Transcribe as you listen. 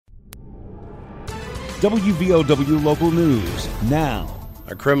WVOW Local News now.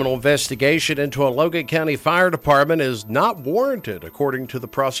 A criminal investigation into a Logan County Fire Department is not warranted, according to the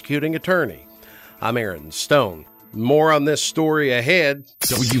prosecuting attorney. I'm Aaron Stone. More on this story ahead.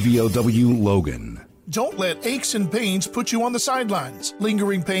 WVOW Logan. Don't let aches and pains put you on the sidelines.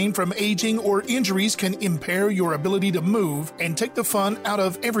 Lingering pain from aging or injuries can impair your ability to move and take the fun out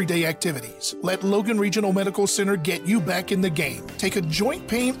of everyday activities. Let Logan Regional Medical Center get you back in the game. Take a joint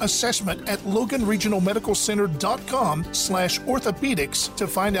pain assessment at loganregionalmedicalcenter.com/orthopedics to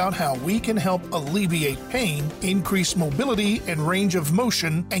find out how we can help alleviate pain, increase mobility and range of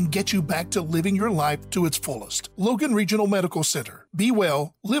motion, and get you back to living your life to its fullest. Logan Regional Medical Center. Be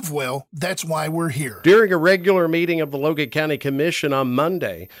well, live well. That's why we're here. During a regular meeting of the Logan County Commission on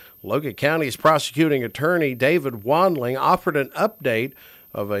Monday, Logan County's prosecuting attorney David Wandling offered an update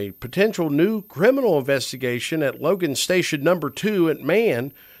of a potential new criminal investigation at Logan Station Number 2 at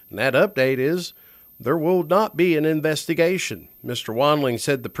Man, and that update is there will not be an investigation. Mr. Wandling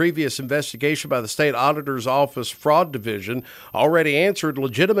said the previous investigation by the State Auditor's Office Fraud Division already answered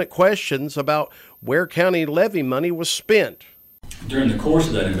legitimate questions about where county levy money was spent. During the course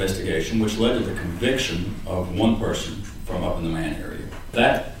of that investigation, which led to the conviction of one person from up in the Man area,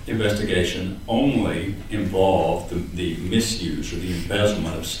 that investigation only involved the misuse or the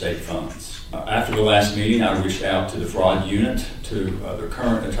embezzlement of state funds. After the last meeting, I reached out to the fraud unit, to the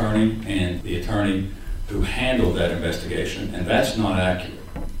current attorney and the attorney who handled that investigation, and that's not accurate.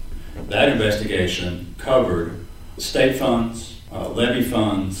 That investigation covered state funds, levy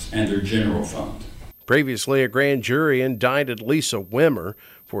funds, and their general fund. Previously, a grand jury indicted Lisa Wimmer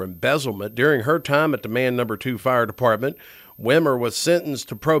for embezzlement during her time at the Man No. 2 Fire Department. Wimmer was sentenced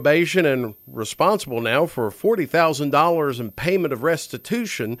to probation and responsible now for $40,000 in payment of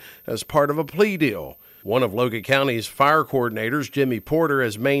restitution as part of a plea deal. One of Logan County's fire coordinators, Jimmy Porter,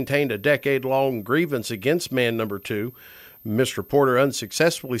 has maintained a decade-long grievance against Man No. 2. Mr. Porter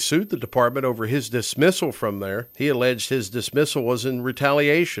unsuccessfully sued the department over his dismissal from there. He alleged his dismissal was in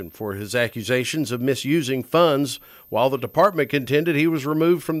retaliation for his accusations of misusing funds, while the department contended he was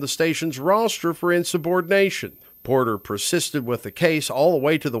removed from the station's roster for insubordination. Porter persisted with the case all the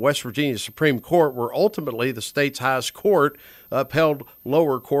way to the West Virginia Supreme Court, where ultimately the state's highest court upheld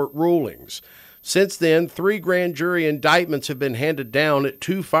lower court rulings. Since then, 3 grand jury indictments have been handed down at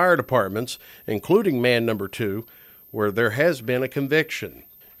 2 fire departments, including Man No. 2, where there has been a conviction.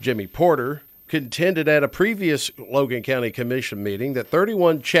 Jimmy Porter contended at a previous Logan County Commission meeting that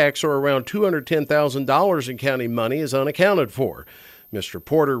 31 checks or around $210,000 in county money is unaccounted for. Mr.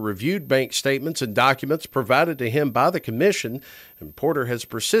 Porter reviewed bank statements and documents provided to him by the commission, and Porter has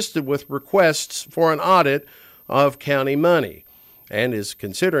persisted with requests for an audit of county money and is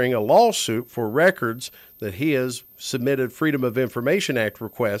considering a lawsuit for records that he has submitted Freedom of Information Act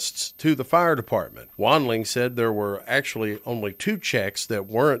requests to the fire department. Wandling said there were actually only 2 checks that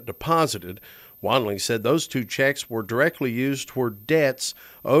weren't deposited. Wandling said those 2 checks were directly used toward debts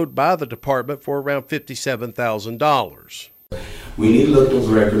owed by the department for around $57,000. We need to look at those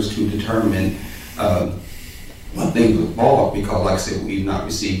records to determine what things were bought, because like I said, we've not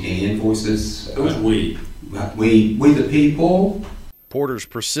received any invoices. It was we the people. Porter's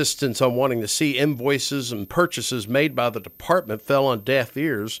persistence on wanting to see invoices and purchases made by the department fell on deaf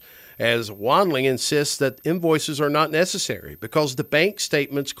ears, as Wandling insists that invoices are not necessary because the bank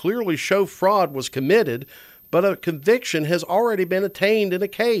statements clearly show fraud was committed, but a conviction has already been attained in a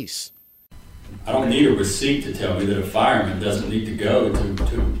case. I don't need a receipt to tell me that a fireman doesn't need to go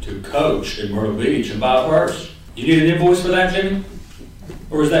to Coach in Myrtle Beach and buy a purse. You need an invoice for that, Jimmy?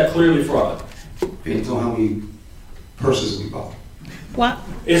 Or is that clearly fraud? Depends on how many purses we bought. What?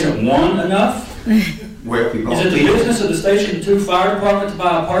 Isn't one enough? Where we bought. Is it the business of the Station 2 Fire Department to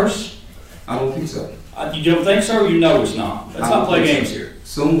buy a purse? I don't think so. You don't think so, or you know it's not? Let's not play games here.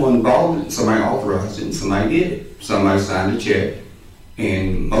 Someone bought it, somebody authorized it, and somebody did it. Somebody signed a check.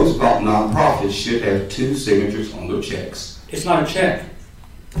 And most nonprofits should have 2 signatures on their checks. It's not a check.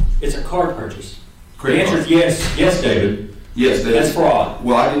 It's a card purchase. Credit The answer is yes. Yes, David. Yes, that's fraud.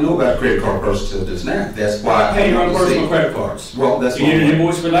 Well, I didn't know about credit card purchase till just now. That's why I pay your own personal credit cards. Well, that's you need an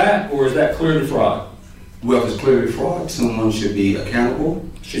invoice for that, or is that clearly fraud? Well, if it's clearly fraud, someone should be accountable.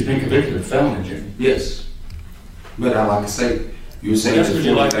 She's been convicted of felony, Jimmy. Yes, but I like to say, you're saying that's what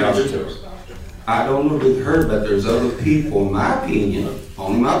you like to do to her. I don't know with her, but there's other people, in my opinion,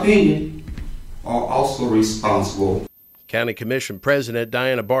 only my opinion, are also responsible. County Commission President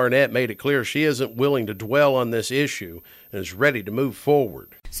Diana Barnett made it clear she isn't willing to dwell on this issue and is ready to move forward.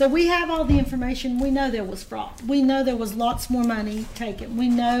 So we have all the information. We know there was fraud. We know there was lots more money taken. We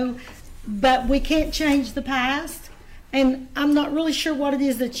know, but we can't change the past. And I'm not really sure what it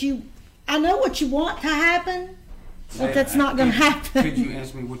is that you I know what you want to happen, but that's not going to happen. Could you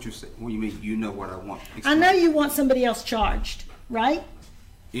answer me what you mean? You know what I want? I know you want somebody else charged, right?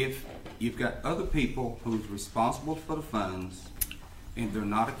 If you've got other people who's responsible for the funds and they're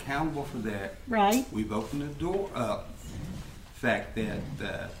not accountable for that, right? We've opened the door up. The fact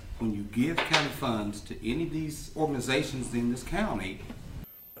that when you give county funds to any of these organizations in this county,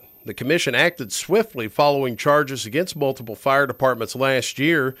 the commission acted swiftly following charges against multiple fire departments last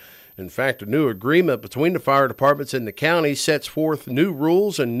year. In fact, a new agreement between the fire departments and the county sets forth new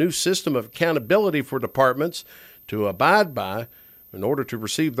rules and new system of accountability for departments to abide by in order to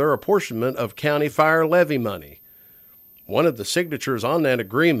receive their apportionment of county fire levy money. One of the signatures on that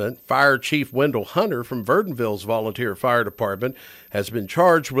agreement, Fire Chief Wendell Hunter from Verdonville's Volunteer Fire Department, has been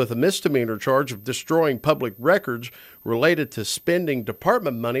charged with a misdemeanor charge of destroying public records related to spending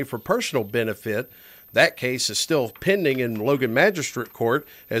department money for personal benefit. That case is still pending in Logan Magistrate Court,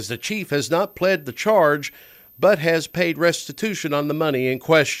 as the chief has not pled the charge but has paid restitution on the money in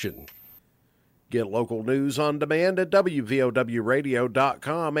question. Get local news on demand at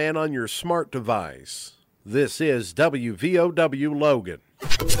WVOWradio.com and on your smart device. This is WVOW Logan.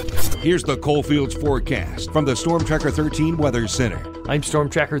 Here's the Coalfields forecast from the Storm Tracker 13 Weather Center. I'm Storm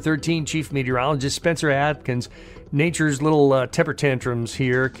Tracker 13 Chief Meteorologist Spencer Atkins. Nature's little temper tantrums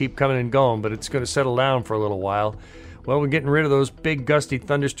here keep coming and going, but it's going to settle down for a little while. Well, we're getting rid of those big gusty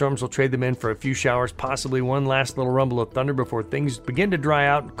thunderstorms. We'll trade them in for a few showers, possibly one last little rumble of thunder before things begin to dry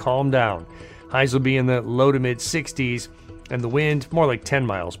out and calm down. Highs will be in the low to mid 60s, and the wind more like 10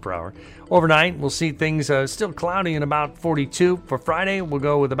 miles per hour. Overnight, we'll see things still cloudy and about 42. For Friday, we'll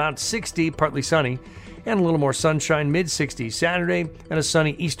go with about 60, partly sunny, and a little more sunshine, mid 60s Saturday, and a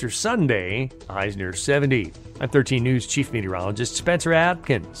sunny Easter Sunday, highs near 70. I'm 13 News Chief Meteorologist Spencer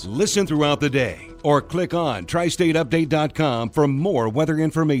Atkins. Listen throughout the day or click on tristateupdate.com for more weather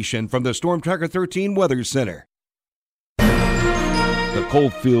information from the Storm Tracker 13 Weather Center. The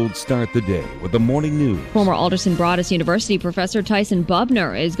Coalfields start the day with the morning news. Former Alderson Broaddus University professor Tyson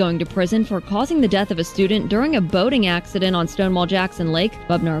Bubner is going to prison for causing the death of a student during a boating accident on Stonewall Jackson Lake.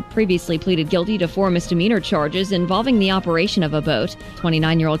 Bubner previously pleaded guilty to 4 misdemeanor charges involving the operation of a boat.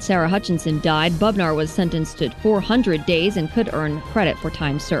 29-year-old Sarah Hutchinson died. Bubner was sentenced to 400 days and could earn credit for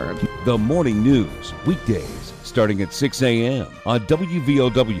time served. The morning news, weekdays, starting at 6 a.m. on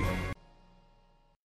WVOW.